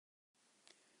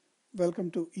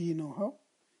Welcome to eKnow-how.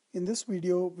 In this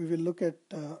video, we will look at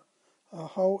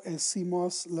how a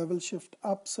CMOS level shift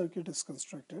up circuit is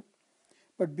constructed.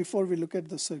 But before we look at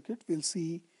the circuit, we'll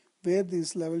see where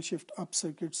these level shift up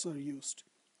circuits are used.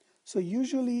 So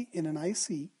usually in an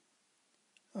IC,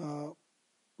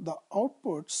 the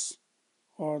outputs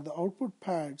or the output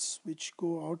pads which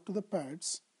go out to the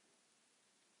pads,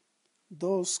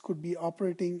 those could be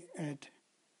operating at,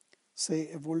 say,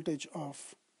 a voltage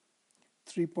of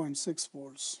 3.6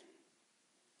 volts.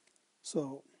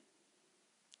 So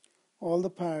all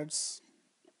the pads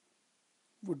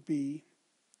would be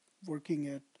working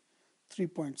at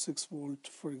 3.6 volt,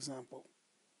 for example.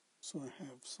 So I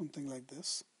have something like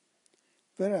this.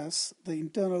 Whereas the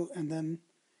internal, and then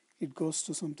it goes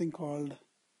to something called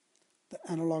the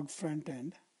analog front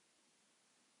end,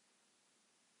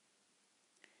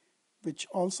 which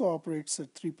also operates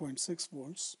at 3.6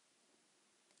 volts.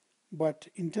 But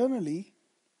internally,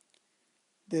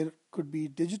 there could be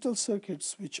digital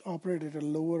circuits which operate at a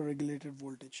lower regulated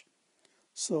voltage.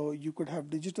 So you could have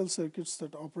digital circuits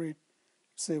that operate,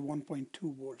 say, 1.2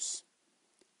 volts.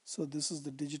 So this is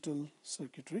the digital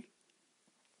circuitry.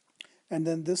 And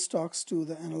then this talks to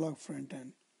the analog front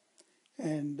end.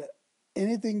 And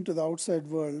anything to the outside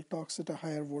world talks at a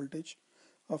higher voltage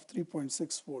of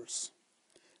 3.6 volts.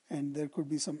 And there could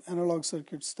be some analog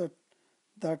circuits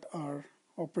that are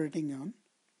operating on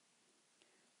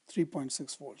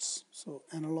 3.6 volts. So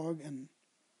analog and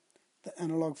the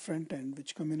analog front end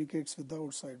which communicates with the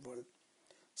outside world.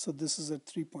 So this is at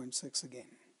 3.6 again.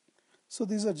 So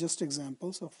these are just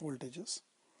examples of voltages.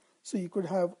 So you could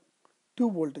have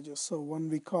two voltages. So one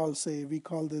we call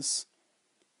this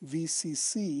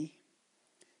VCC,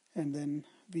 and then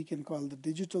we can call the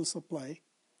digital supply,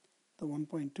 the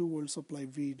 1.2 volt supply,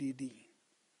 VDD.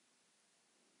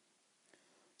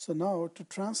 So now to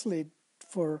translate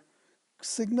for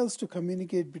signals to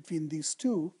communicate between these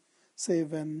two, say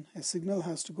when a signal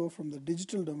has to go from the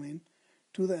digital domain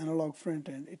to the analog front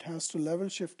end, it has to level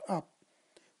shift up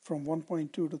from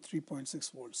 1.2 to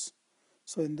 3.6 volts.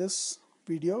 So in this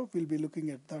video, we'll be looking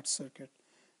at that circuit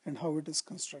and how it is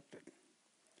constructed.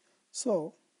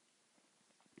 So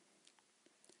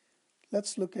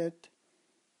let's look at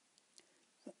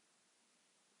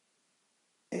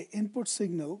an input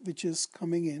signal which is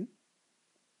coming in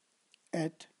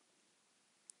at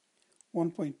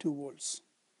 1.2 volts.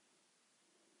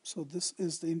 So this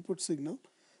is the input signal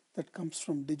that comes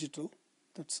from digital,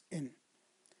 that's in.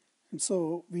 And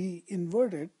so we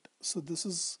invert it. So this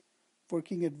is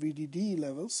working at VDD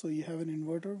levels. So you have an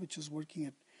inverter which is working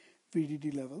at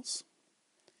VDD levels.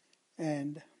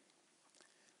 And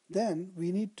then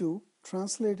we need to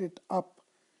translate it up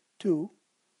to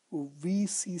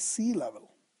VCC level.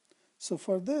 So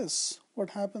for this,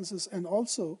 what happens is, and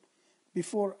also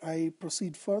before I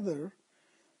proceed further,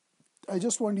 I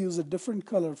just want to use a different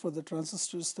color for the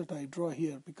transistors that I draw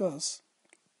here, because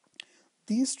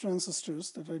these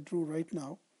transistors that I drew right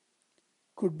now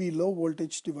could be low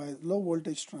voltage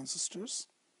transistors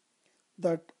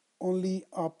that only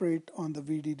operate on the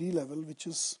VDD level, which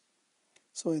is,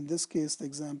 so in this case the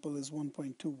example is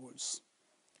 1.2 volts.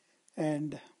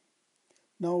 And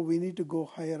now we need to go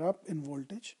higher up in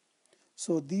voltage.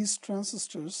 So these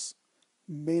transistors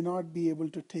may not be able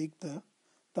to take the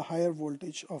higher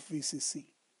voltage of VCC.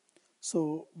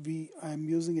 So I'm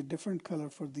using a different color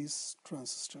for these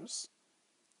transistors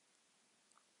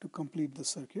to complete the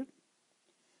circuit.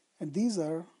 And these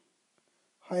are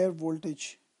higher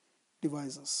voltage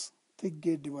devices, thick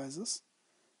gate devices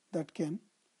that can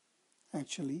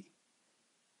actually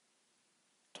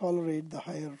tolerate the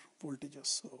higher voltages.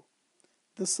 So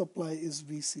this supply is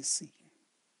VCC,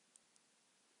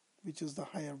 which is the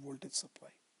higher voltage supply.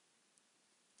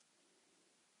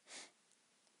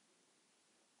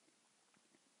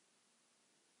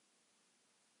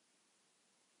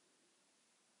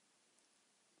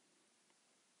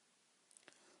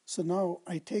 So now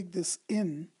I take this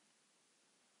in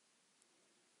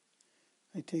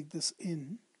and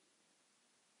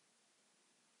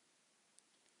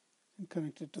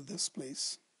connect it to this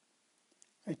place.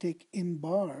 I take in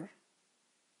bar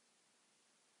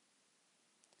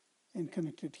and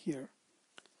connect it here.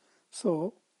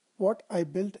 So what I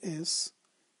built is,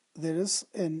 there is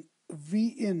an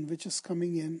Vin which is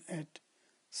coming in at,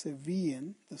 say,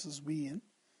 Vin, this is Vin,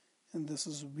 and this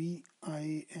is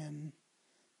Vin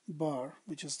bar,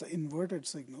 which is the inverted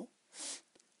signal.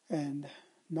 And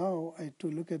now to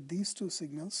look at these two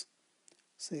signals,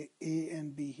 say A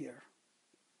and B here.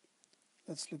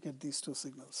 Let's look at these two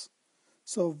signals.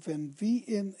 So when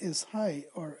Vin is high,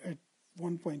 or at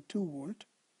 1.2 volt,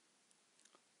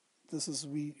 this is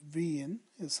Vin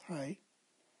is high,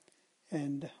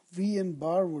 and V in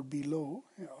bar would be low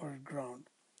or ground.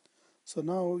 So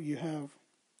now you have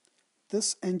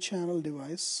this N-channel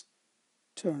device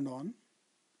turned on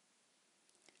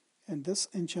and this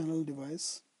N-channel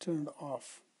device turned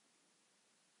off.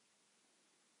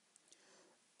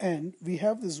 And we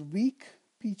have this weak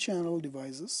P-channel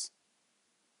devices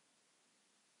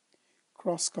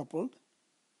cross-coupled.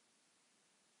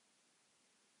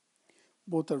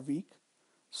 Both are weak.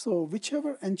 So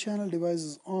whichever N-channel device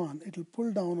is on, it will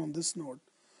pull down on this node.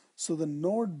 So the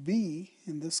node B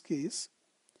in this case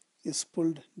is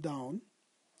pulled down,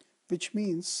 which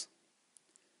means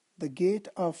the gate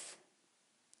of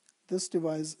this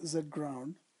device is at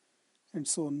ground, and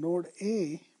so node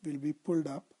A will be pulled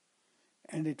up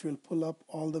and it will pull up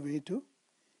all the way to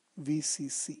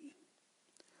VCC.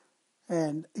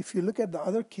 And if you look at the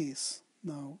other case,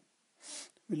 now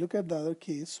we look at the other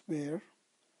case where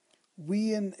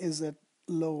Vn is at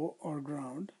low or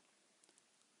ground,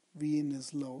 Vn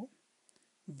is low,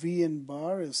 Vn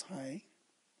bar is high,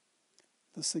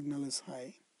 the signal is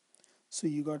high, so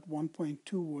you got 1.2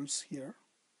 volts here,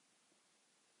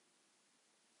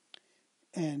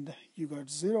 and you got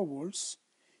 0 volts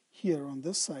here on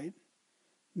this side.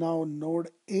 Now node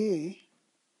A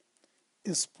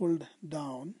is pulled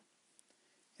down,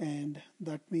 and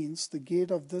that means the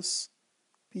gate of this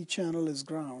P channel is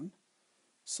ground,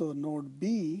 so node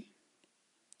B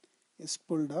is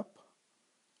pulled up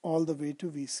all the way to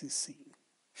VCC.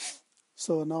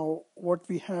 So now what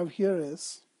we have here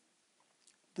is,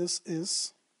 this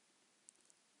is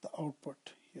the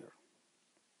output here.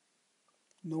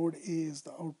 Node A is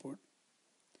the output,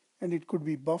 and it could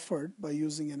be buffered by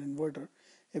using an inverter,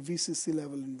 a VCC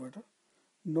level inverter.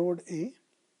 Node A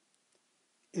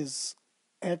is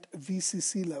at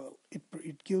VCC level.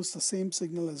 It gives the same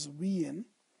signal as Vin.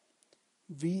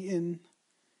 Vin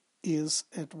is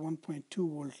at 1.2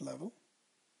 volt level,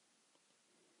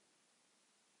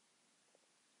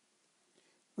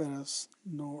 whereas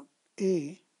node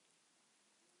A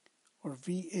or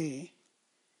VA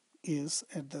is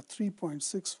at the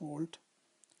 3.6 volt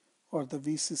or the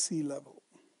VCC level.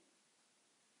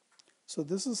 So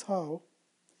this is how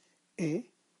a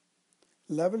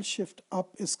level shift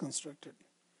up is constructed.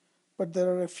 But there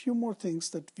are a few more things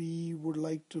that we would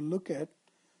like to look at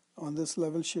on this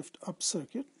level shift up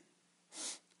circuit.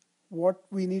 What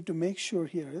we need to make sure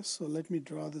here is, so let me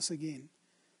draw this again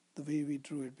the way we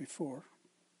drew it before.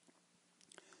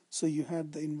 So you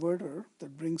had the inverter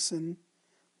that brings in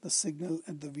the signal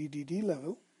at the VDD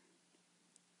level.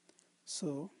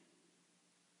 So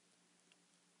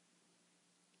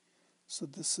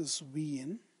this is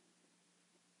Vin,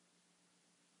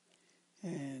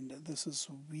 and this is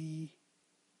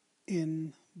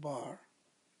Vin bar,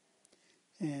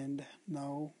 and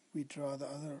now we draw the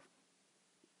other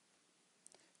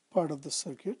part of the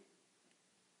circuit.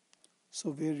 So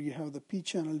where you have the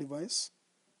P-channel device,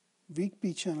 weak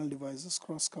P-channel devices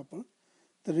cross-coupled.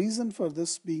 The reason for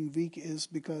this being weak is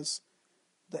because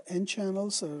the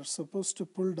N-channels are supposed to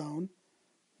pull down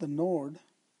the node.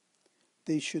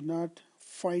 They should not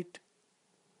fight.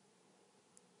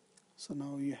 So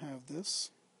now you have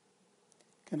this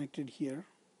connected here.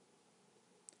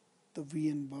 The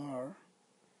Vn bar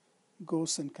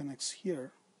goes and connects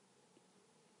here.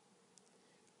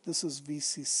 This is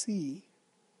VCC,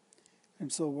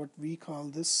 and so what we call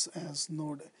this as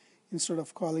node, instead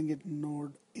of calling it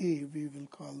node A, we will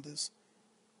call this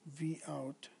V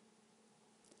out,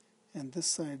 and this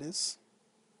side is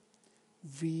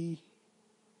V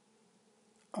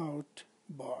out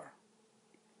bar.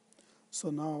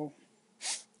 So now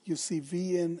you see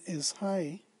Vn is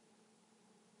high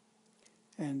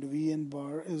and Vn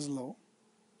bar is low.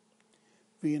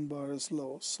 Vn bar is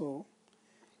low, so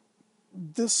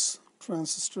this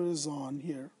transistor is on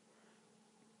here,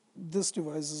 this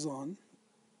device is on,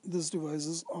 this device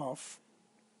is off.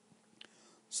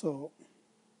 So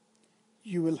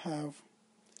you will have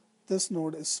this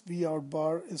node is V out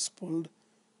bar is pulled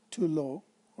to low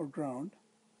or ground,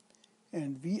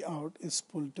 and V out is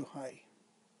pulled to high.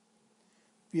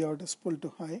 V out is pulled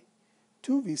to high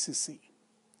to VCC.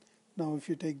 Now if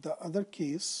you take the other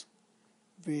case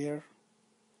where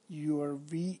your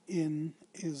Vin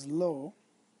is low,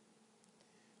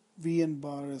 Vn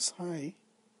bar is high,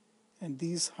 and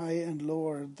these high and low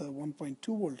are the 1.2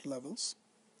 volt levels,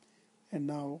 and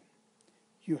now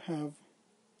you have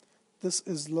this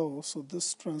is low, so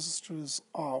this transistor is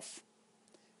off,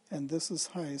 and this is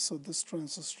high, so this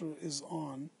transistor is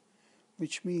on,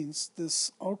 which means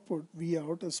this output V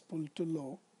out is pulled to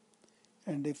low,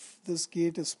 and if this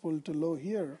gate is pulled to low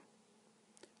here,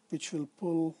 which will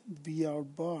pull V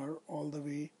out bar all the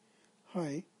way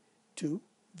high to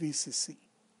VCC.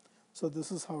 So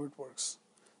this is how it works.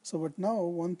 So but now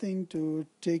one thing to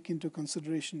take into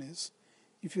consideration is,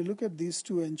 if you look at these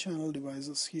two N-channel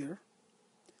devices here,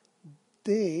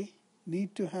 they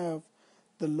need to have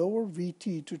the lower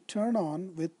VT to turn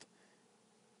on with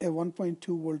a 1.2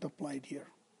 volt applied here.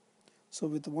 So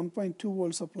with 1.2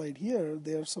 volts applied here,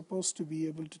 they are supposed to be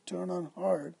able to turn on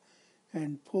hard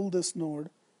and pull this node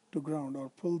to ground, or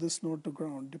pull this node to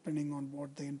ground, depending on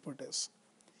what the input is.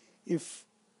 If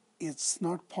it's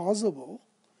not possible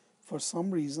for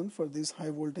some reason for these high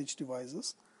voltage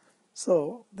devices,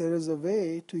 so there is a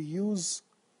way to use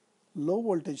low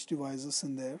voltage devices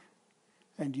in there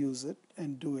and use it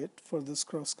and do it for this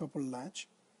cross coupled latch.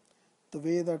 The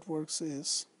way that works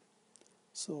is,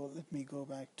 so let me go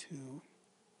back to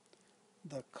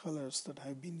the colors that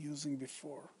I've been using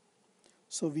before.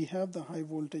 So we have the high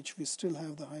voltage, we still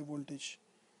have the high voltage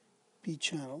P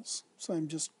channels. So I'm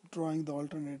just drawing the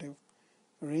alternative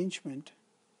arrangement.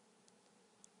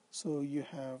 So you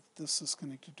have, this is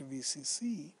connected to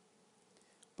VCC,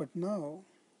 but now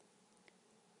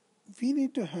we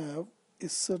need to have a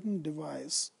certain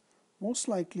device. Most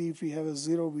likely if we have a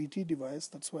 0 VT device,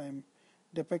 that's why I'm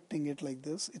depicting it like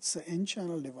this. It's an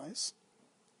N-channel device,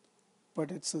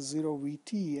 but it's a 0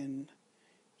 VT, and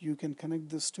you can connect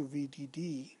this to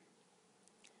VDD,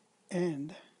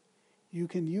 and you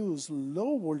can use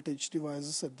low voltage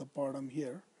devices at the bottom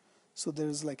here. So there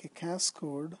is like a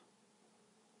cascade.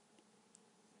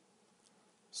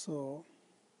 So,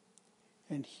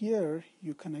 and here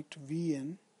you connect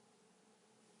VN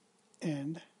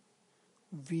and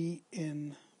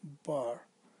VN bar,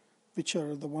 which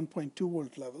are the 1.2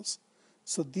 volt levels.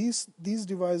 So these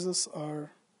devices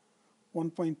are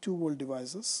 1.2 volt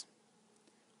devices,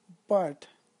 but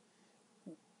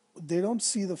they don't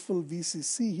see the full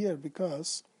VCC here,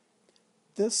 because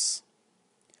these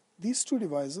two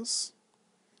devices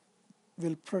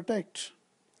will protect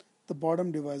the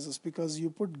bottom devices, because you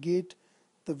put gate,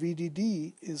 the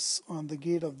VDD is on the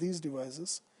gate of these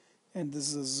devices, and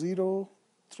this is a 0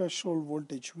 threshold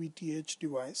voltage VTH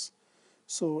device.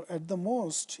 So at the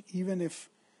most, even if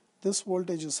this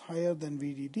voltage is higher than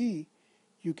VDD,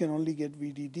 you can only get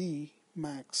VDD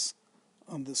max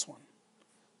on this one.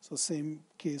 So same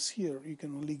case here, you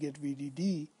can only get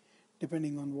VDD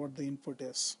depending on what the input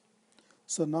is.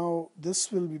 So now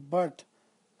this will be, but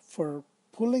for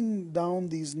pulling down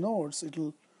these nodes, it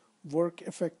will work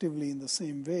effectively in the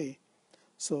same way.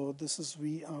 So this is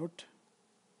V out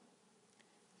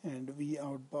and V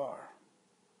out bar.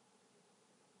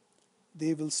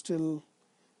 They will still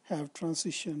have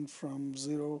transition from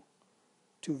 0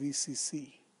 to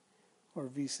VCC or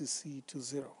VCC to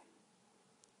 0.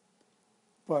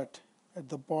 But at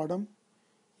the bottom,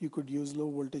 you could use low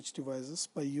voltage devices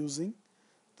by using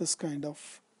this kind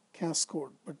of cascade.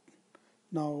 But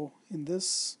now in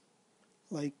this,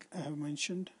 like I have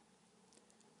mentioned,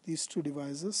 these two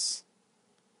devices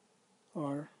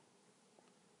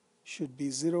should be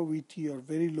 0 VT or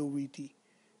very low VT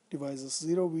devices.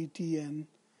 0 VTN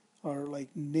are like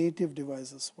native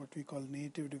devices, what we call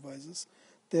native devices.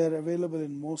 They are available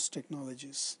in most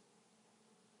technologies.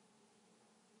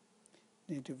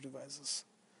 Native devices.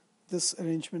 This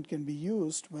arrangement can be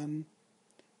used when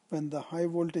the high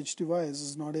voltage device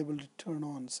is not able to turn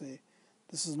on. Say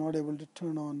this is not able to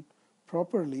turn on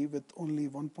properly with only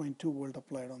 1.2 volt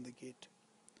applied on the gate.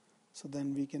 So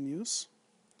then we can use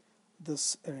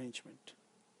this arrangement.